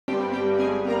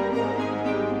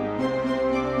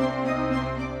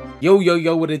Yo,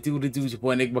 what it do? It's your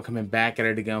boy Nick, coming back at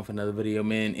it again for another video,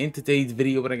 man. In today's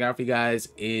video, what I got for you guys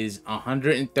is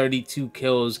 132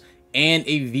 kills and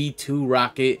a V2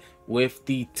 rocket with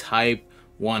the Type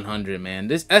 100, man.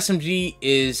 This SMG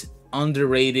is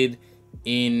underrated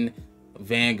in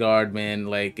Vanguard, man.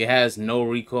 Like, it has no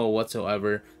recoil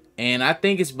whatsoever, and I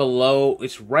think it's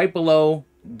right below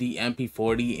the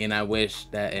MP40, and I wish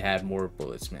that it had more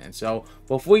bullets, man. So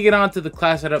before we get on to the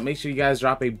class setup, make sure you guys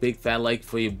drop a big fat like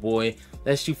for your boy.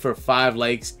 Let's shoot for 5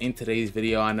 likes in today's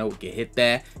video. I know we can hit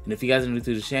that, and if you guys are new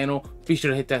to the channel, be sure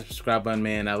to hit that subscribe button,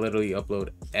 man. I literally upload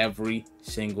every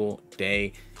single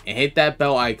day, and hit that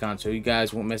bell icon so you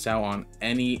guys won't miss out on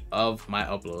any of my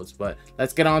uploads. But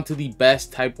let's get on to the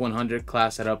best Type 100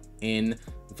 class setup in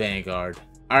Vanguard.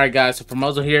 Alright guys, so for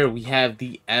muzzle here, we have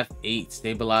the F8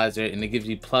 stabilizer, and it gives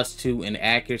you +2 in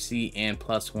accuracy and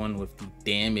 +1 with the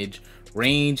damage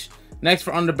range. Next,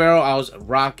 for underbarrel, I was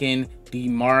rocking the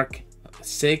Mark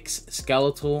 6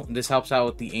 skeletal. This helps out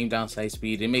with the aim down sight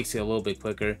speed. It makes it a little bit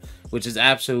quicker, which is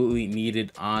absolutely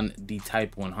needed on the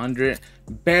Type 100.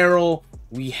 Barrel,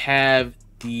 we have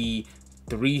the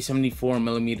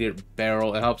 374mm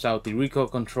barrel. It helps out with the recoil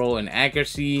control and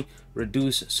accuracy,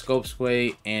 reduce scope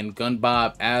sway and gun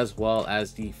bob, as well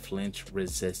as the flinch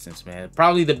resistance, man.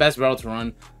 Probably the best barrel to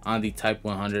run on the Type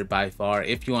 100 by far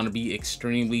if you want to be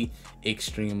extremely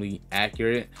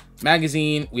accurate.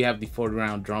 Magazine, we have the 40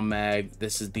 round drum mag.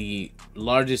 This is the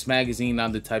largest magazine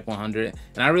on the Type 100,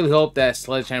 and I really hope that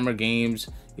Sledgehammer Games,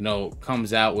 you know,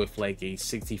 comes out with like a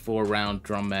 64 round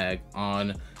drum mag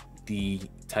on the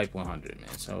Type 100,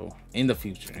 man. So in the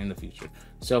future.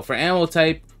 So for ammo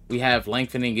type, we have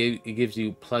lengthening. It gives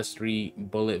you +3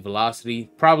 bullet velocity,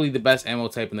 probably the best ammo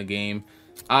type in the game.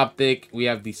 Optic, we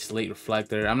have the slate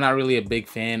reflector. I'm not really a big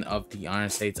fan of the iron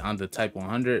sights on the Type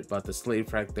 100, but the slate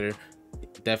reflector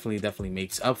definitely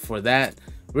makes up for that.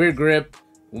 Rear grip,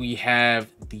 we have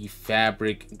the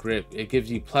fabric grip. It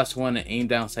gives you +1 in aim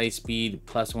down sight speed,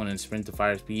 +1 in sprint to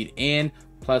fire speed, and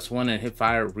 +1 in hip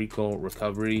fire recoil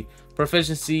recovery.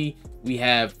 Proficiency, we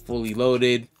have fully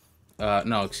loaded.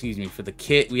 No, excuse me. For the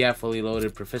kit, we have fully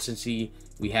loaded. Proficiency,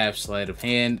 we have sleight of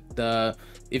hand.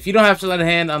 If you don't have sleight of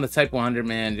hand on the Type 100,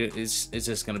 man, it's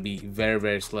just gonna be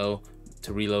very slow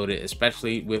to reload it,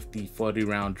 especially with the 40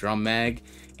 round drum mag.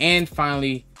 And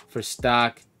finally, for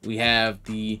stock, we have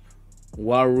the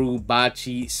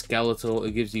Warubachi skeletal.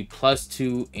 It gives you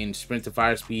 +2 in sprint to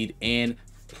fire speed and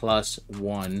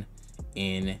 +1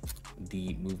 in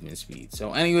the movement speed.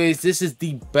 So anyways, this is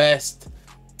the best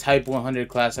Type 100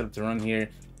 class setup to run here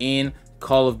in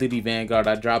Call of Duty Vanguard.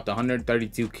 I dropped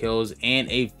 132 kills and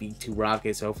a V2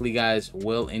 rocket, so hopefully you guys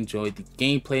will enjoy the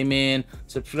gameplay, man.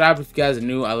 Subscribe if you guys are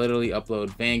new. I literally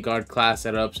upload Vanguard class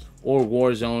setups or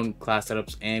Warzone class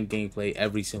setups and gameplay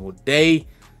every single day.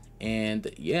 And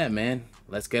yeah, man,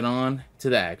 let's get on to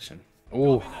the action.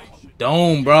 Oh,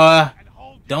 dome, bruh.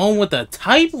 Dome with the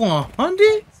Type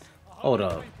 100? Hold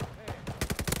up.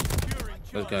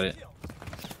 Let's got it.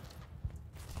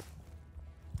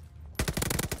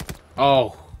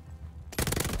 Oh.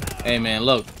 Hey, man,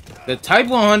 look. The Type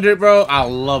 100, bro, I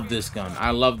love this gun.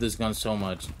 I love this gun so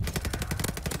much.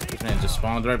 This man just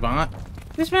spawned right behind.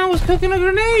 This man was cooking a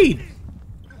grenade.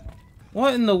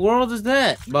 What in the world is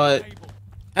that? But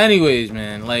anyways,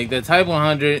 man, like, the Type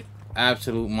 100,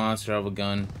 absolute monster of a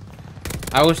gun.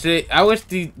 I wish the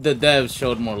devs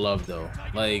showed more love, though.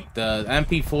 Like, the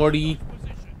MP40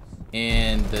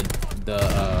 and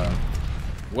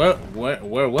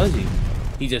where was he?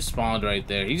 He just spawned right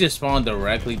there. He just spawned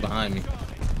directly behind me.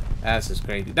 That's just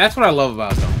crazy. That's what I love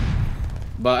about them.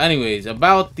 But anyways,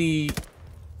 about the...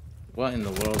 what in the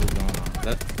world is going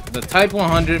on? The Type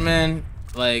 100, man,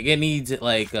 like, it needs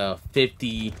like a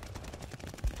 50...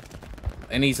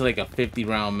 it needs like a 50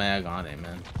 round mag on it,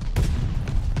 man.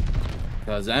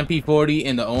 Because the MP40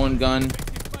 and the Owen gun,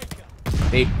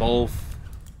 they both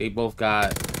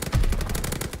got...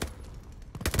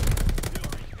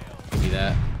 give me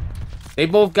that. They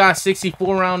both got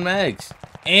 64 round mags,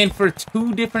 and for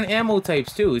 2 different ammo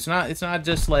types too. It's not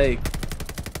just like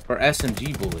for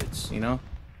SMG bullets, you know.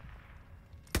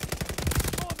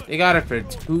 They got it for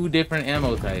 2 different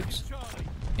ammo types,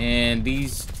 and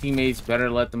these teammates better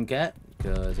let them get,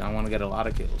 because I want to get a lot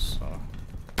of kills. So.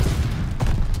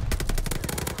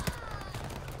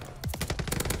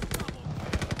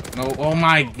 No, oh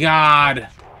my god.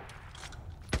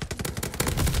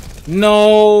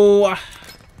 No.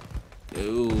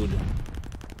 Dude.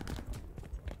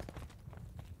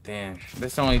 Damn.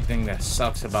 That's the only thing that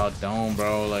sucks about Dome,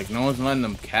 bro. Like, no one's letting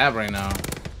them cab right now.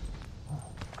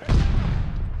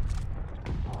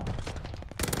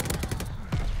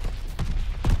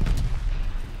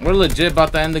 We're legit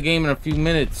about to end the game in a few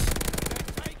minutes.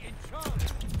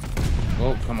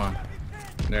 Oh, come on.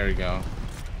 There we go.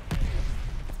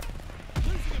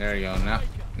 There we go.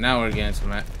 Now we're getting some.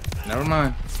 Never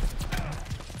mind.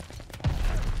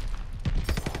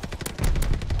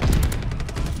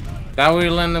 Thought we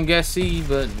were letting them get C,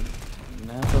 but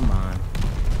never mind.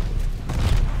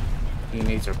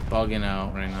 Teammates are bugging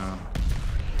out right now.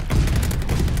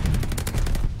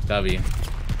 W.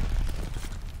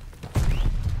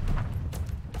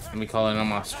 Let me call in on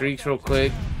my streaks real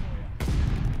quick.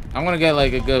 I'm gonna get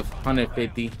like a good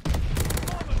 150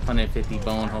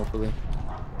 bone, hopefully.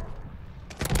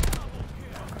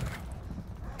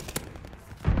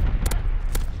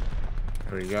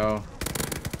 There we go.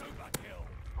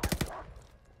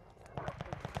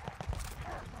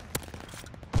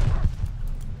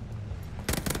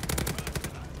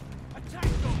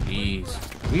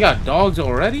 Jeez. We got dogs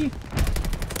already?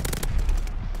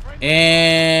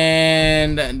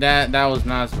 And that was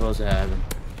not supposed to happen.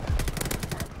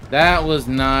 That was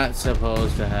not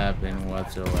supposed to happen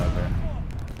whatsoever.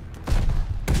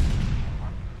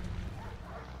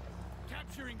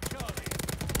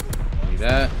 See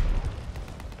that?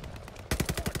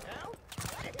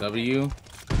 W.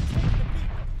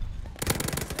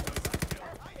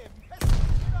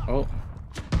 Oh.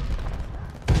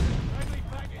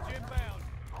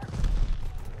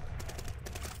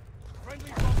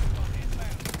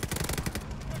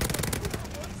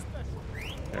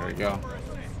 There we go.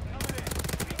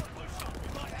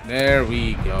 There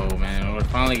we go, man. We're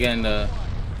finally getting the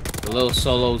little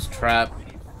solos trap.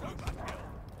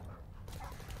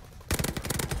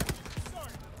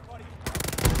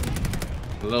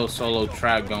 The little solo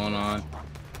trap going on.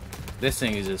 This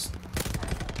thing is just...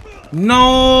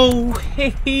 No!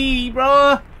 Hey,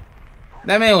 bro!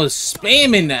 That man was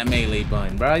spamming that melee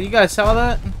button, bro. You guys saw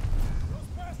that?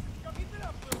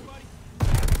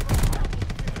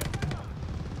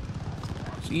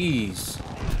 Jeez.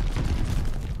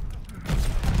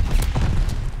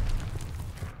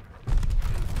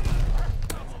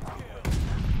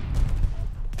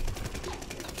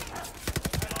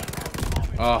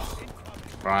 Oh,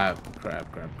 crap.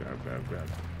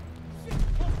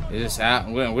 It's out.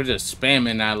 We're just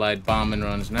spamming that like bombing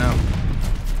runs now.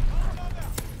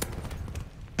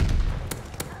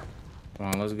 Come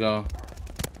on, let's go.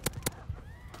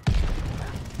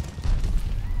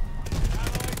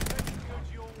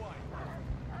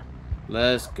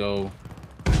 Let's go.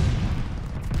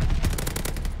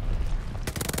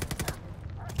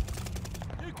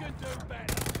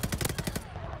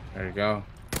 There you go.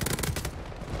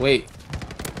 Wait.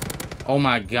 Oh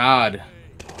my god.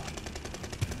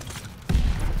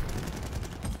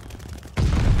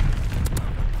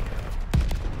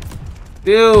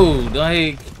 Dude,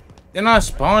 like, they're not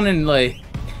spawning, like,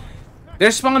 they're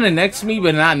spawning next to me,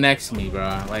 but not next to me,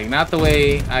 bro. Like, not the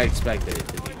way I expected it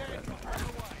to be.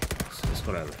 It's just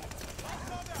whatever.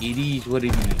 It is what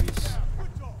it is.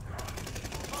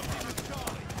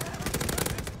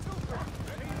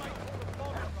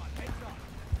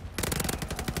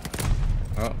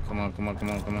 Oh, come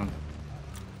on.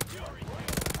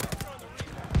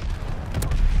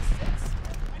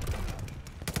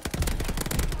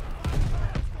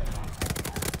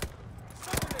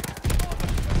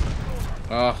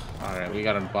 Oh, alright, we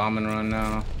got a bomb and run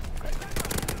now.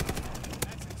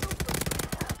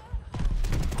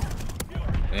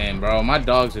 Damn, bro, my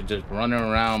dogs are just running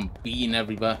around beating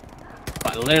everybody.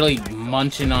 Literally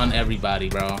munching on everybody,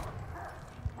 bro.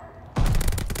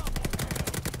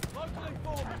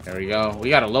 There we go. We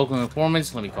got a local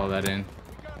informant. Let me call that in.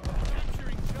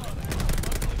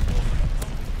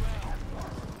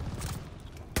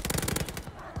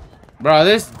 Bro,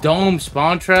 this dome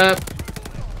spawn trap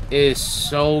is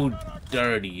so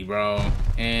dirty, bro.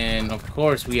 And of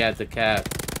course we had to cap.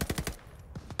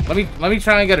 Let me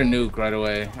try and get a nuke right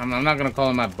away. I'm not gonna call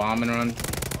it my bomb and run.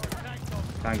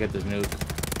 Try and get this nuke.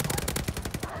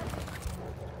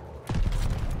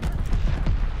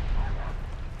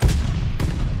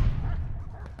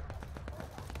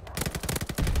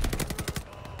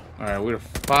 Alright, we're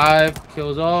 5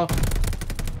 kills off.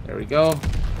 There we go.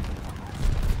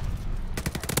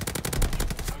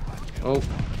 Oh.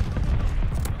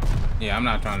 Yeah, I'm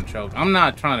not trying to choke. I'm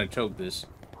not trying to choke this.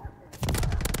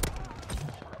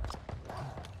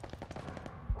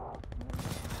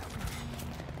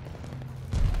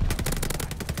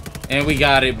 And we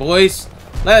got it, boys.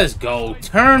 Let's go.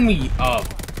 Turn me up.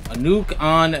 A nuke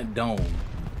on dome.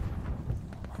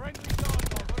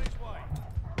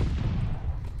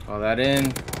 Call that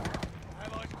in.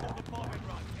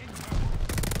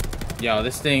 Yo,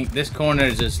 this corner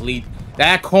is just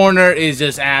That corner is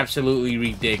just absolutely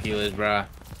ridiculous, bruh.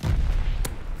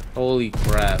 Holy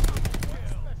crap.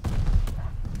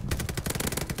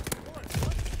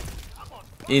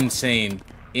 Insane.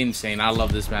 Insane. I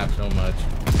love this map so much.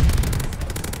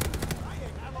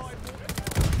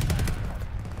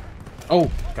 Oh,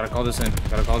 gotta call this in.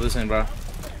 Gotta call this in, bro.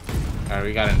 Alright,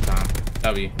 we got it in time.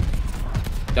 W.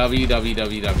 W, W,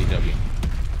 W, W, W.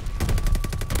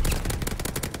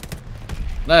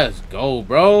 Let's go,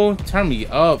 bro. Turn me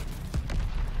up.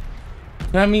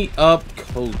 Turn me up,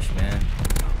 coach, man.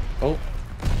 Oh.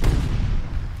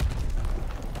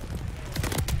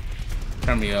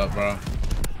 Turn me up, bro.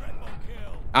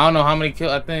 I don't know how many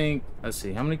kills. I think, let's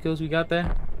see, how many kills we got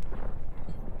there?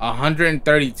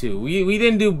 132. We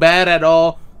didn't do bad at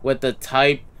all with the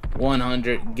Type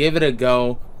 100. Give it a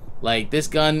go. Like, this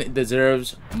gun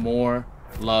deserves more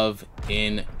love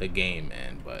in the game,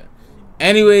 man. But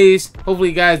anyways, hopefully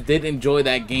you guys did enjoy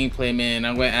that gameplay, man.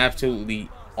 I went absolutely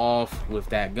off with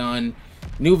that gun.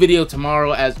 New video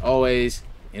tomorrow, as always.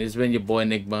 And it's been your boy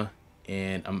Enigma,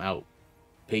 and I'm out.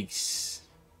 Peace.